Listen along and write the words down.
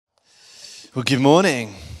Well, good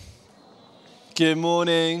morning. Good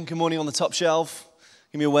morning. Good morning on the top shelf.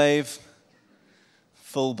 Give me a wave.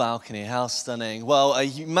 Full balcony. How stunning. Well,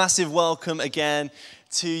 a massive welcome again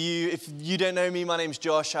to you. If you don't know me, my name's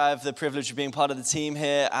Josh. I have the privilege of being part of the team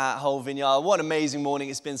here at Whole Vineyard. What an amazing morning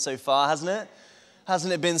it's been so far, hasn't it?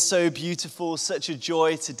 Hasn't it been so beautiful? Such a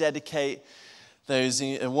joy to dedicate those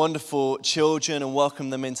wonderful children and welcome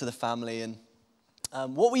them into the family. And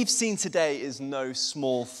what we've seen today is no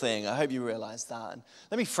small thing. I hope you realize that. And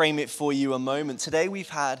let me frame it for you a moment. Today we've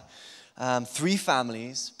had 3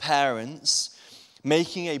 families, parents,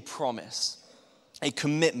 making a promise, a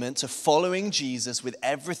commitment to following Jesus with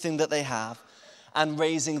everything that they have and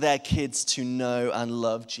raising their kids to know and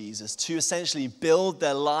love Jesus, to essentially build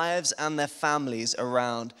their lives and their families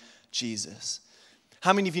around Jesus.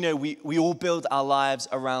 How many of you know we all build our lives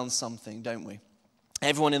around something, don't we?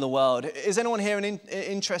 Everyone in the world. Is anyone here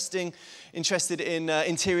interested in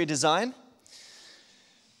interior design?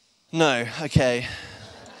 No, okay.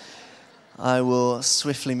 I will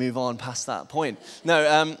swiftly move on past that point.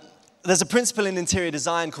 No, there's a principle in interior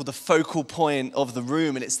design called the focal point of the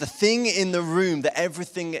room, and it's the thing in the room that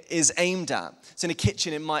everything is aimed at. So in a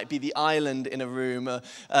kitchen, it might be the island in a room.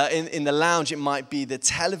 In the lounge, it might be the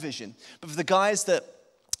television. But for the guys that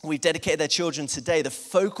we've dedicated their children today, the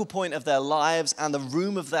focal point of their lives and the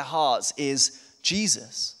room of their hearts is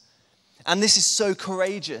Jesus. And this is so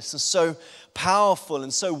courageous and so powerful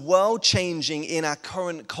and so world-changing in our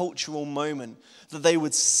current cultural moment that they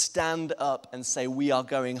would stand up and say, we are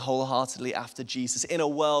going wholeheartedly after Jesus in a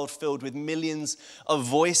world filled with millions of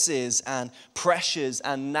voices and pressures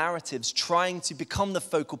and narratives trying to become the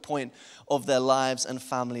focal point of their lives and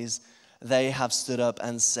families. They have stood up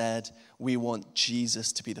and said, we want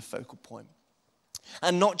Jesus to be the focal point.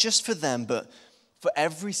 And not just for them, but for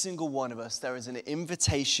every single one of us, there is an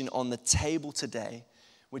invitation on the table today,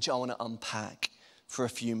 which I want to unpack for a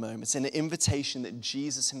few moments. An invitation that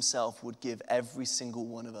Jesus himself would give every single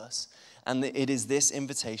one of us. And it is this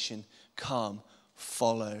invitation, come,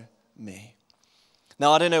 follow me.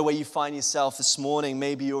 Now, I don't know where you find yourself this morning.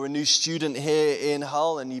 Maybe you're a new student here in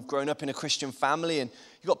Hull and you've grown up in a Christian family and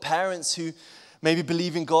you've got parents who maybe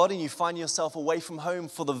believe in God and you find yourself away from home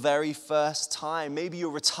for the very first time. Maybe you're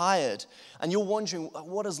retired and you're wondering,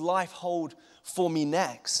 what does life hold for me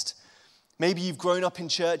next? Maybe you've grown up in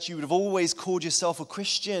church, you would have always called yourself a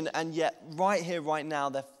Christian, and yet right here, right now,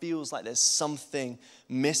 there feels like there's something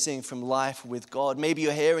missing from life with God. Maybe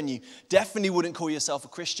you're here and you definitely wouldn't call yourself a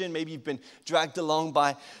Christian. Maybe you've been dragged along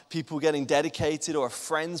by people getting dedicated or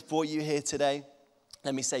friends brought you here today.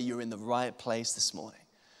 Let me say you're in the right place this morning.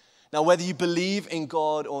 Now, whether you believe in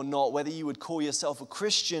God or not, whether you would call yourself a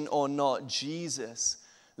Christian or not, Jesus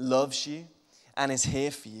loves you and is here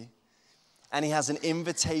for you. And he has an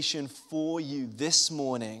invitation for you this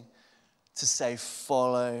morning to say,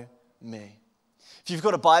 follow me. If you've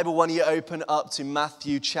got a Bible, why don't you open up to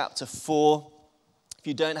Matthew chapter 4. If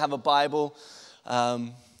you don't have a Bible,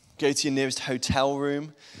 go to your nearest hotel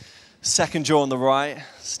room. Second drawer on the right,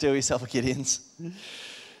 steal yourself a Gideon's.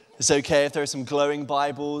 It's okay if there are some glowing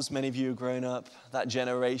Bibles. Many of you have grown up that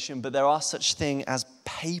generation, but there are such things as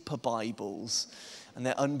paper Bibles, and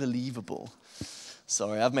they're unbelievable.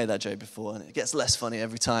 Sorry, I've made that joke before, and it gets less funny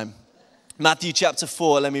every time. Matthew chapter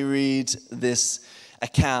 4, let me read this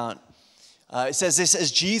account. It says this,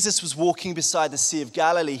 as Jesus was walking beside the Sea of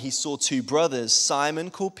Galilee, he saw 2 brothers,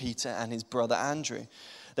 Simon called Peter and his brother Andrew.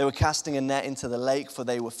 They were casting a net into the lake, for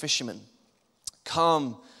they were fishermen.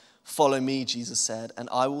 Come, follow me, Jesus said, and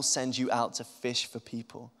I will send you out to fish for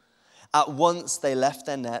people. At once they left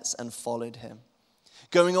their nets and followed him.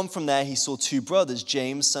 Going on from there, he saw 2 brothers,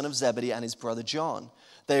 James, son of Zebedee, and his brother John.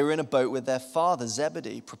 They were in a boat with their father,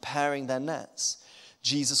 Zebedee, preparing their nets.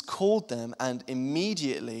 Jesus called them, and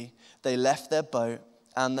immediately they left their boat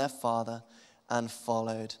and their father and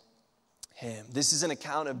followed him. This is an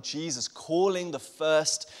account of Jesus calling the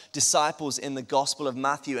first disciples in the Gospel of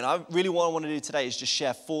Matthew. And what I want to do today is just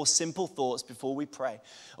share 4 simple thoughts before we pray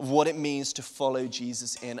of what it means to follow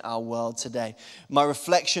Jesus in our world today. My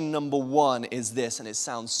reflection number 1 is this, and it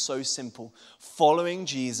sounds so simple. Following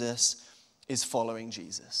Jesus is following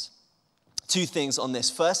Jesus. 2 things on this.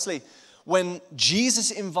 Firstly, when Jesus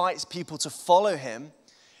invites people to follow him,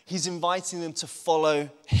 he's inviting them to follow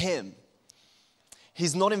him.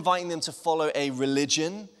 He's not inviting them to follow a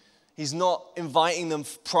religion. He's not inviting them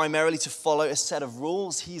primarily to follow a set of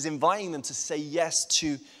rules. He's inviting them to say yes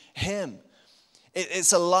to him.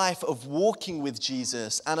 It's a life of walking with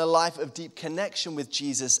Jesus and a life of deep connection with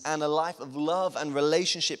Jesus and a life of love and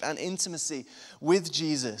relationship and intimacy with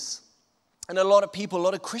Jesus. And a lot of people, a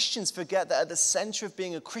lot of Christians forget that at the center of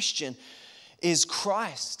being a Christian is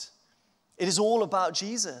Christ. It is all about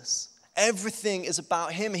Jesus. Everything is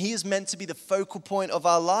about him. He is meant to be the focal point of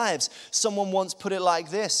our lives. Someone once put it like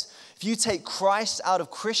this: if you take Christ out of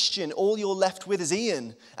Christian, all you're left with is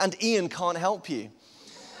Ian, and Ian can't help you.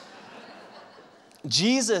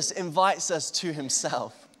 Jesus invites us to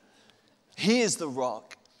himself. He is the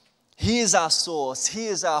rock. He is our source. He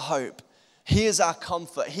is our hope. He is our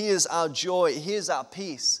comfort. He is our joy. He is our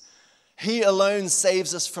peace. He alone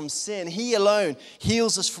saves us from sin. He alone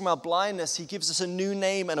heals us from our blindness. He gives us a new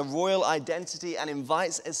name and a royal identity and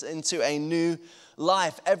invites us into a new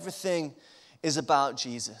life. Everything is about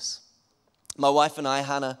Jesus. My wife and I,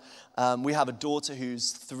 Hannah, we have a daughter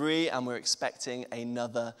who's 3, and we're expecting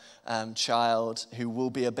another child who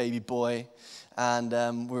will be a baby boy. And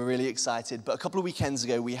we're really excited. But a couple of weekends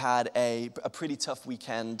ago, we had a pretty tough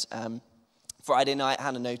weekend. Friday night,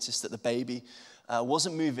 Hannah noticed that the baby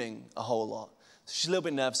wasn't moving a whole lot. So she's a little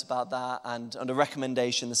bit nervous about that. And under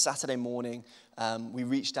recommendation, the Saturday morning, we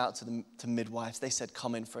reached out to midwives. They said,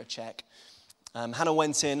 come in for a check. Hannah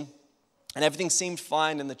went in, and everything seemed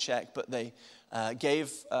fine in the check, but they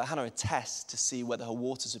gave Hannah a test to see whether her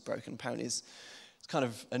waters had broken. Apparently it's kind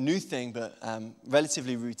of a new thing, but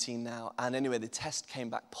relatively routine now. And anyway, the test came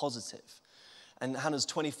back positive. And Hannah's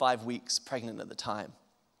 25 weeks pregnant at the time.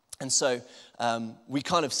 And so we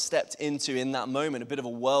kind of stepped into, in that moment, a bit of a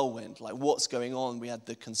whirlwind, like what's going on. We had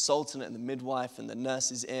the consultant and the midwife and the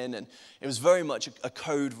nurses in, and it was very much a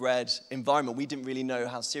code red environment. We didn't really know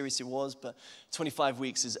how serious it was, but 25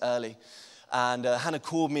 weeks is early. And Hannah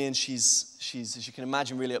called me, and she's, as you can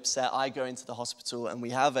imagine, really upset. I go into the hospital, and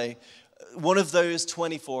we have one of those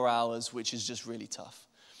 24 hours, which is just really tough.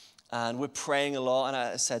 And we're praying a lot, and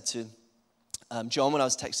I said to John, when I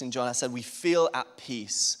was texting John, I said, we feel at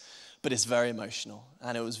peace, but it's very emotional.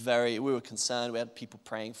 And we were concerned. We had people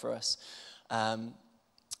praying for us. And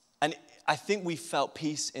I think we felt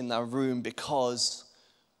peace in that room because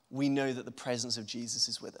we know that the presence of Jesus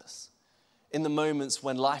is with us. In the moments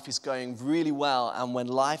when life is going really well and when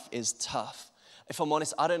life is tough, if I'm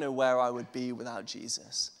honest, I don't know where I would be without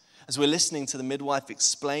Jesus. As we're listening to the midwife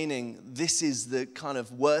explaining, this is the kind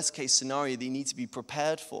of worst case scenario that you need to be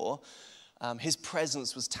prepared for, his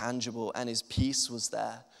presence was tangible and his peace was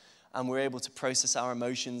there. And we're able to process our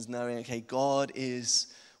emotions knowing, okay, God is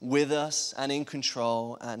with us and in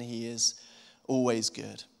control, and he is always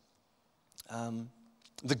good.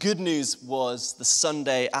 The good news was the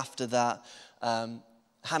Sunday after that,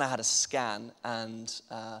 Hannah had a scan, and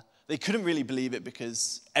they couldn't really believe it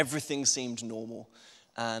because everything seemed normal.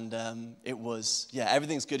 And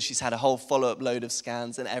everything's good. She's had a whole follow-up load of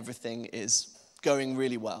scans, and everything is going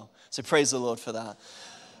really well. So praise the Lord for that.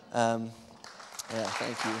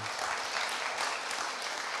 Thank you.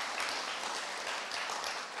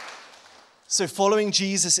 So following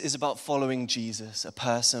Jesus is about following Jesus, a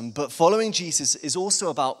person. But following Jesus is also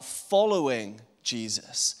about following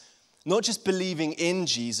Jesus. Not just believing in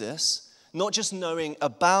Jesus, not just knowing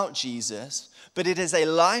about Jesus, but it is a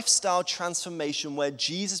lifestyle transformation where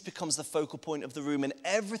Jesus becomes the focal point of the room and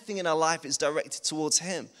everything in our life is directed towards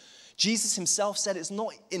him. Jesus himself said it's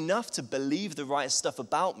not enough to believe the right stuff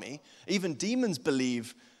about me. Even demons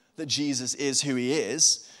believe that Jesus is who he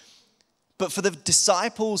is. But for the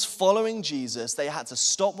disciples following Jesus, they had to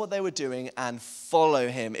stop what they were doing and follow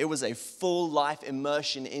him. It was a full life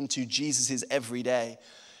immersion into Jesus' everyday.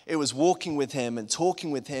 It was walking with him and talking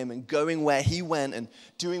with him and going where he went and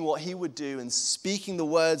doing what he would do and speaking the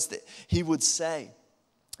words that he would say.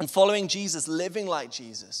 And following Jesus, living like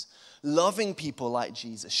Jesus, loving people like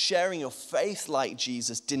Jesus, sharing your faith like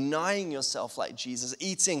Jesus, denying yourself like Jesus,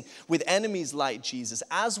 eating with enemies like Jesus.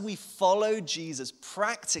 As we follow Jesus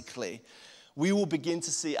practically, we will begin to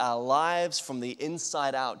see our lives from the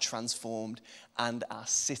inside out transformed and our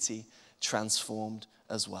city transformed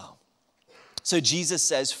as well. So Jesus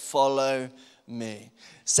says, follow me.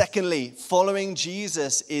 Secondly, following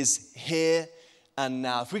Jesus is here and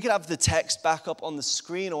now. If we could have the text back up on the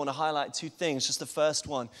screen, I want to highlight 2 things. Just the first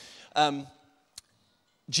one.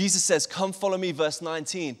 Jesus says, come follow me, verse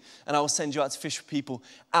 19, and I will send you out to fish for people.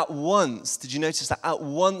 At once, did you notice that? At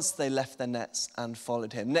once they left their nets and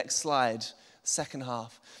followed him. Next slide, second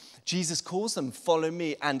half. Jesus calls them, follow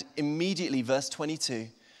me, and immediately, verse 22,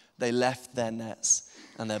 they left their nets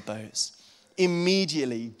and their boats.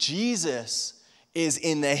 Immediately, Jesus is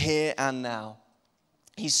in the here and now.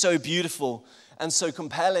 He's so beautiful and so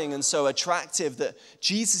compelling and so attractive that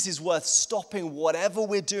Jesus is worth stopping whatever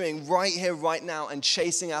we're doing right here, right now, and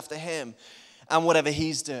chasing after him and whatever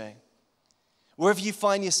he's doing. Wherever you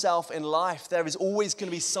find yourself in life, there is always going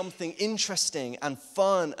to be something interesting and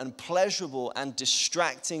fun and pleasurable and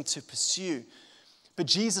distracting to pursue. But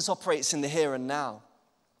Jesus operates in the here and now.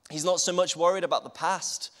 He's not so much worried about the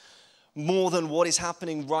past, more than what is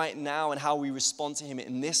happening right now and how we respond to him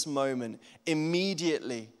in this moment.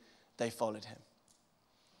 Immediately, they followed him.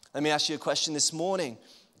 Let me ask you a question this morning.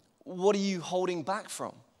 What are you holding back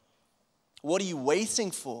from? What are you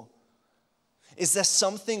waiting for? Is there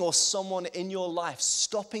something or someone in your life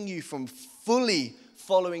stopping you from fully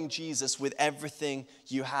following Jesus with everything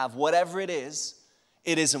you have? Whatever it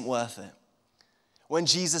isn't worth it. When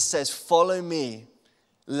Jesus says, follow me,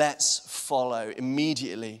 let's follow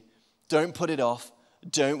immediately. Don't put it off.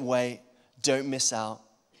 Don't wait. Don't miss out.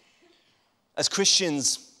 As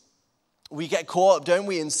Christians, we get caught up, don't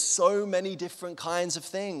we, in so many different kinds of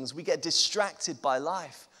things. We get distracted by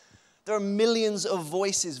life. There are millions of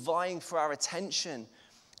voices vying for our attention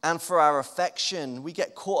and for our affection. We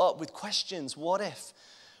get caught up with questions. What if?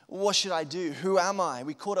 What should I do? Who am I?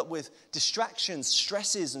 We caught up with distractions,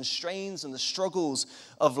 stresses, and strains and the struggles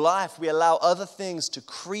of life. We allow other things to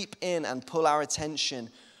creep in and pull our attention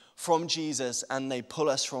from Jesus, and they pull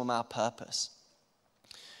us from our purpose.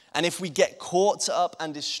 And if we get caught up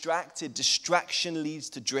and distracted, distraction leads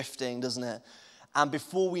to drifting, doesn't it? And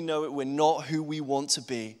before we know it, we're not who we want to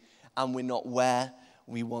be, and we're not where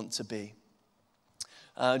we want to be.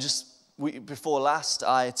 Before last,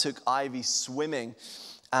 I took Ivy swimming,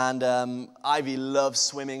 and Ivy loves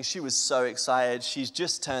swimming. She was so excited. She's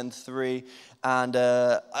just turned 3, and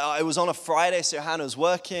it was on a Friday, so Hannah's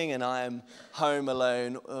working, and I am home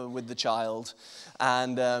alone with the child.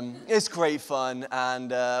 And it's great fun,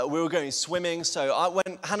 and we were going swimming. So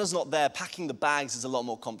when Hannah's not there, packing the bags is a lot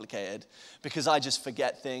more complicated because I just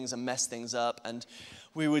forget things and mess things up. And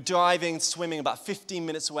we were driving, swimming about 15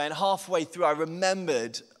 minutes away, and halfway through I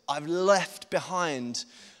remembered I've left behind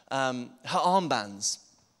her armbands.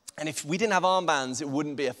 And if we didn't have armbands, it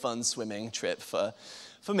wouldn't be a fun swimming trip for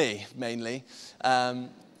me, mainly.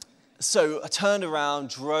 So I turned around,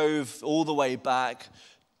 drove all the way back,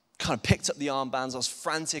 kind of picked up the armbands. I was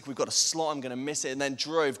frantic. We've got a slot. I'm going to miss it. And then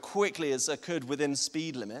drove quickly as I could within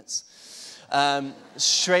speed limits.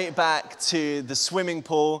 Straight back to the swimming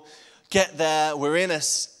pool. Get there. We're in a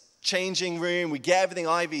changing room. We get everything.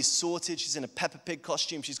 Ivy's sorted. She's in a Peppa Pig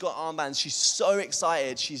costume. She's got armbands. She's so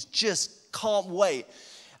excited. She's just can't wait.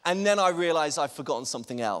 And then I realized I've forgotten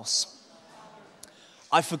something else.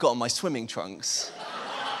 I've forgotten my swimming trunks.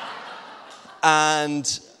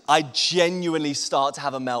 And I genuinely start to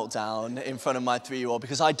have a meltdown in front of my 3-year-old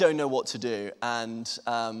because I don't know what to do. And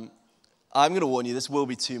I'm going to warn you, this will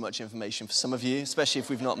be too much information for some of you, especially if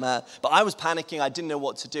we've not met. But I was panicking. I didn't know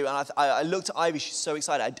what to do. And I looked at Ivy. She's so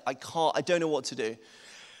excited. I don't know what to do.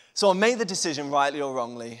 So I made the decision, rightly or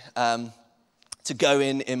wrongly, to go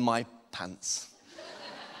in my pants.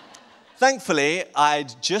 Thankfully,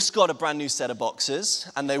 I'd just got a brand new set of boxers,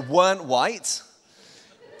 and they weren't white.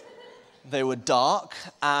 They were dark,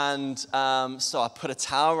 and so I put a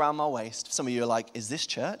towel around my waist. Some of you are like, is this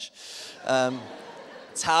church?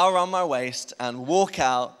 Towel around my waist and walk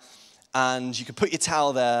out, and you could put your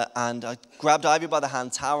towel there, and I grabbed Ivy by the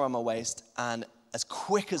hand, towel around my waist, and as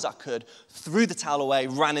quick as I could, threw the towel away,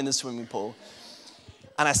 ran in the swimming pool.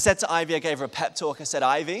 And I said to Ivy, I gave her a pep talk, I said,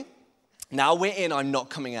 Ivy, now we're in, I'm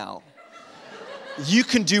not coming out. You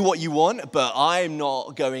can do what you want, but I'm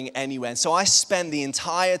not going anywhere. And so I spent the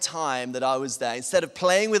entire time that I was there, instead of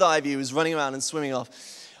playing with Ivy, who was running around and swimming off,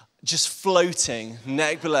 just floating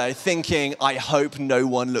neck below, thinking, I hope no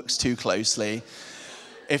one looks too closely.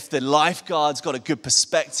 If the lifeguard's got a good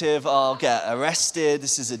perspective, I'll get arrested.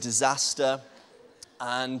 This is a disaster.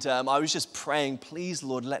 And I was just praying, please,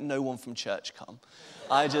 Lord, let no one from church come.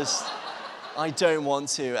 I don't want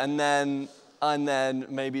to. And then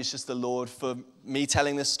maybe it's just the Lord for me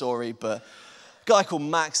telling this story, but a guy called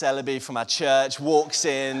Max Ellaby from our church walks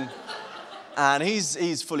in, and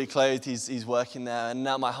he's fully clothed, he's working there, and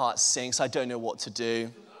now my heart sinks. I don't know what to do.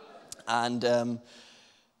 And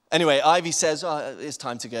anyway, Ivy says, oh, it's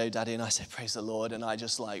time to go, Daddy, and I say, praise the Lord, and I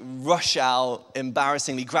just rush out,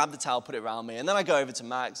 embarrassingly, grab the towel, put it around me, and then I go over to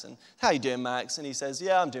Max, and how you doing, Max? And he says,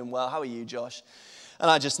 yeah, I'm doing well, how are you, Josh? And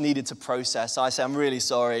I just needed to process. I said, I'm really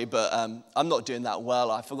sorry, but I'm not doing that well.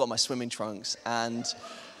 I forgot my swimming trunks, and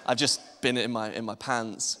I've just been in my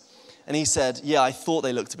pants. And he said, yeah, I thought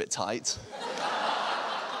they looked a bit tight.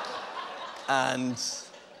 And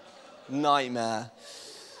nightmare.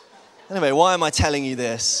 Anyway, why am I telling you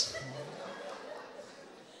this?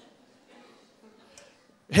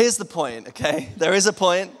 Here's the point, okay? There is a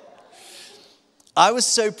point. I was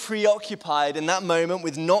so preoccupied in that moment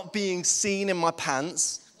with not being seen in my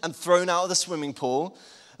pants and thrown out of the swimming pool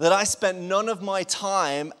that I spent none of my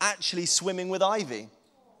time actually swimming with Ivy.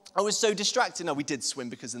 I was so distracted. No, we did swim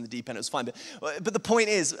because in the deep end it was fine. But the point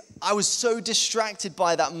is, I was so distracted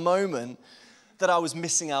by that moment that I was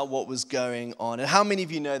missing out what was going on. And how many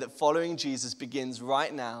of you know that following Jesus begins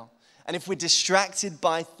right now? And if we're distracted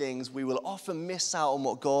by things, we will often miss out on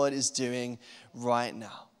what God is doing right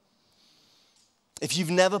now. If you've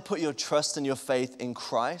never put your trust and your faith in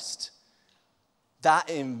Christ, that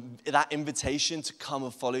invitation to come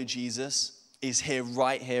and follow Jesus is here,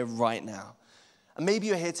 right now. And maybe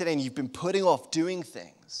you're here today and you've been putting off doing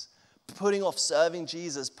things, putting off serving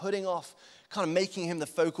Jesus, putting off kind of making him the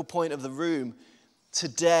focal point of the room.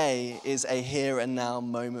 Today is a here and now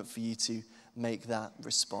moment for you to make that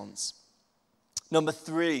response. Number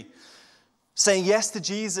 3, saying yes to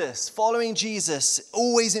Jesus, following Jesus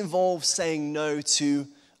always involves saying no to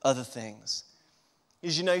other things.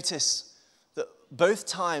 Did you notice that both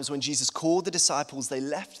times when Jesus called the disciples, they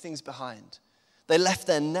left things behind? They left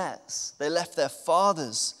their nets, they left their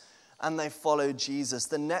fathers, and they followed Jesus.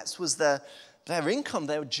 The nets was their income,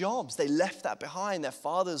 their jobs. They left that behind, their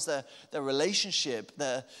fathers, their relationship,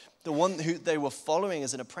 the one who they were following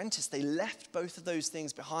as an apprentice. They left both of those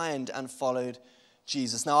things behind and followed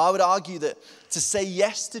Jesus. Now, I would argue that to say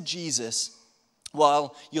yes to Jesus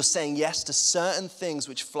while you're saying yes to certain things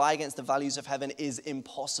which fly against the values of heaven is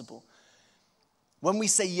impossible. When we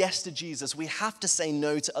say yes to Jesus, we have to say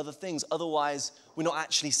no to other things. Otherwise, we're not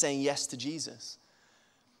actually saying yes to Jesus.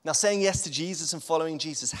 Now, saying yes to Jesus and following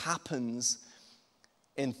Jesus happens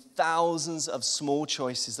in thousands of small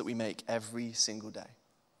choices that we make every single day.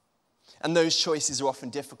 And those choices are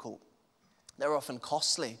often difficult. They're often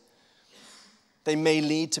costly. They may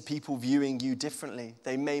lead to people viewing you differently.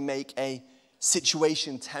 They may make a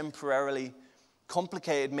situation temporarily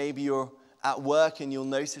complicated. Maybe you're at work and you'll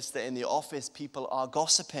notice that in the office people are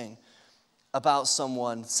gossiping about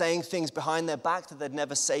someone, saying things behind their back that they'd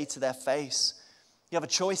never say to their face. You have a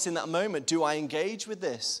choice in that moment. Do I engage with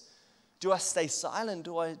this? Do I stay silent?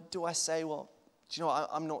 Do I say, well, do you know what?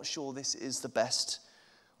 I'm not sure this is the best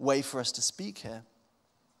way for us to speak here.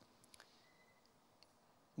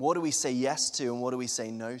 What do we say yes to and what do we say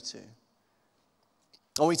no to?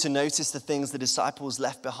 I want you to notice the things the disciples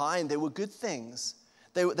left behind. They were good things.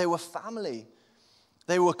 They were family.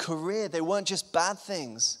 They were career. They weren't just bad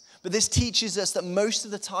things. But this teaches us that most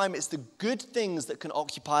of the time it's the good things that can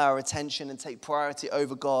occupy our attention and take priority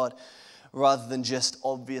over God rather than just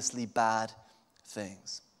obviously bad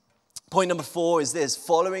things. Point number 4 is this: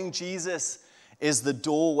 following Jesus is the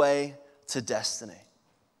doorway to destiny.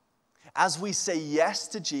 As we say yes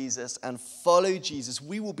to Jesus and follow Jesus,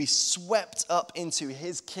 we will be swept up into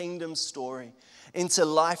his kingdom story, into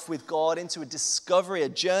life with God, into a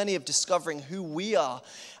journey of discovering who we are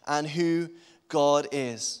and who God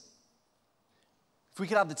is. If we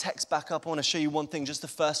could have the text back up, I want to show you one thing, just the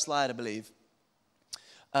first slide, I believe.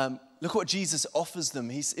 Look what Jesus offers them.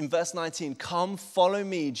 He's in verse 19, "Come, follow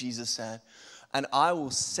me," Jesus said, "and I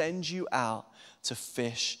will send you out to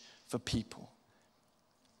fish for people."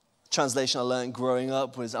 Translation I learned growing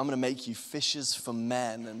up was, "I'm going to make you fishers for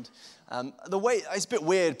men." And the way, it's a bit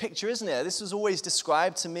weird picture, isn't it? This was always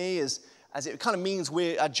described to me as it kind of means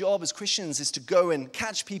our job as Christians is to go and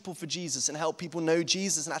catch people for Jesus and help people know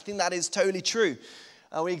Jesus. And I think that is totally true.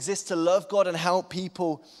 We exist to love God and help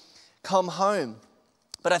people come home.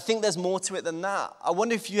 But I think there's more to it than that. I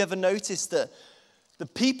wonder if you ever noticed that the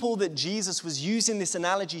people that Jesus was using this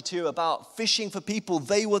analogy to about fishing for people,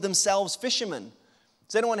 they were themselves fishermen.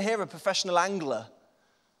 Does anyone here a professional angler?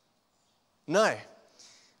 No.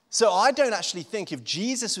 So I don't actually think if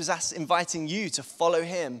Jesus was inviting you to follow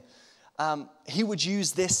him, he would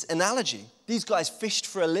use this analogy. These guys fished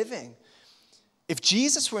for a living. If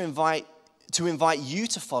Jesus were to invite you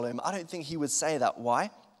to follow him, I don't think he would say that.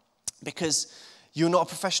 Why? Because you're not a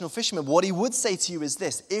professional fisherman. What he would say to you is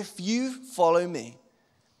this: if you follow me,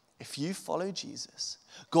 if you follow Jesus,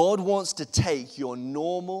 God wants to take your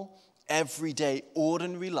normal, everyday,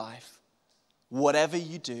 ordinary life, whatever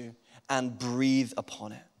you do, and breathe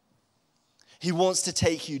upon it. He wants to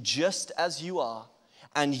take you just as you are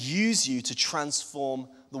and use you to transform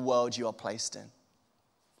the world you are placed in.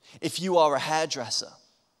 If you are a hairdresser,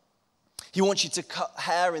 he wants you to cut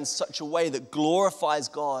hair in such a way that glorifies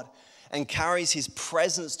God and carries his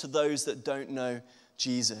presence to those that don't know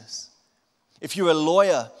Jesus. If you're a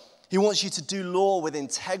lawyer, he wants you to do law with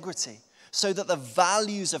integrity so that the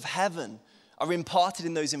values of heaven are imparted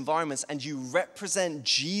in those environments and you represent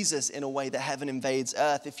Jesus in a way that heaven invades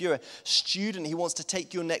earth. If you're a student, he wants to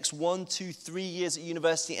take your next 1, 2, 3 years at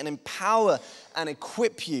university and empower and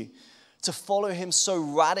equip you to follow him so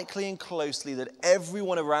radically and closely that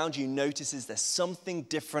everyone around you notices there's something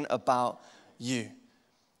different about you.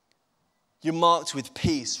 You're marked with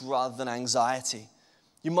peace rather than anxiety.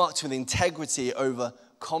 You're marked with integrity over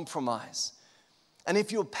compromise. And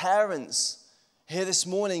if you're parents here this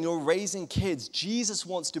morning, you're raising kids, Jesus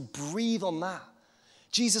wants to breathe on that.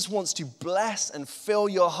 Jesus wants to bless and fill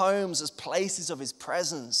your homes as places of his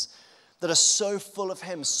presence that are so full of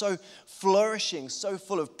him, so flourishing, so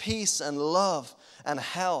full of peace and love and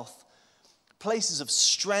health. Places of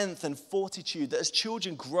strength and fortitude that as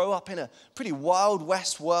children grow up in a pretty wild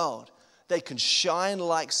west world, they can shine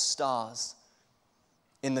like stars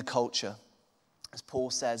in the culture. As Paul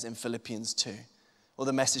says in Philippians 2. Or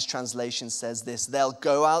the Message translation says this: they'll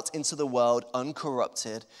go out into the world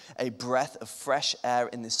uncorrupted, a breath of fresh air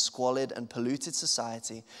in this squalid and polluted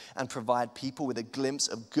society, and provide people with a glimpse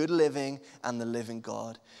of good living and the living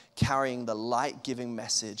God, carrying the light-giving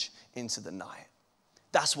message into the night.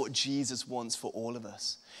 That's what Jesus wants for all of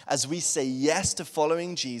us. As we say yes to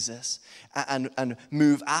following Jesus and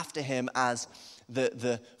move after him as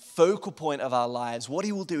the focal point of our lives, what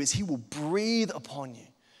he will do is he will breathe upon you.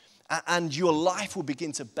 And your life will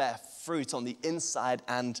begin to bear fruit on the inside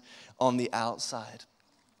and on the outside.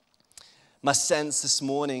 My sense this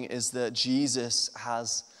morning is that Jesus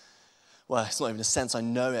has, well, it's not even a sense, I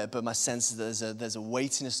know it, but my sense is that there's a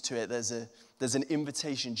weightiness to it. There's an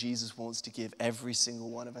invitation Jesus wants to give every single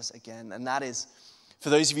one of us again. And that is, for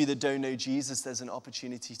those of you that don't know Jesus, there's an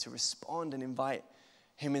opportunity to respond and invite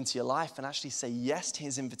him into your life and actually say yes to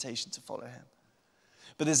his invitation to follow him.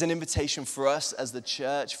 But there's an invitation for us as the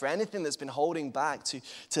church, for anything that's been holding back,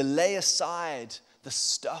 to lay aside the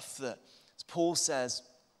stuff that, as Paul says,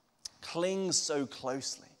 clings so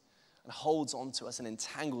closely and holds on to us and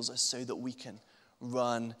entangles us so that we can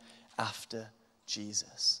run after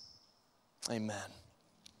Jesus. Amen.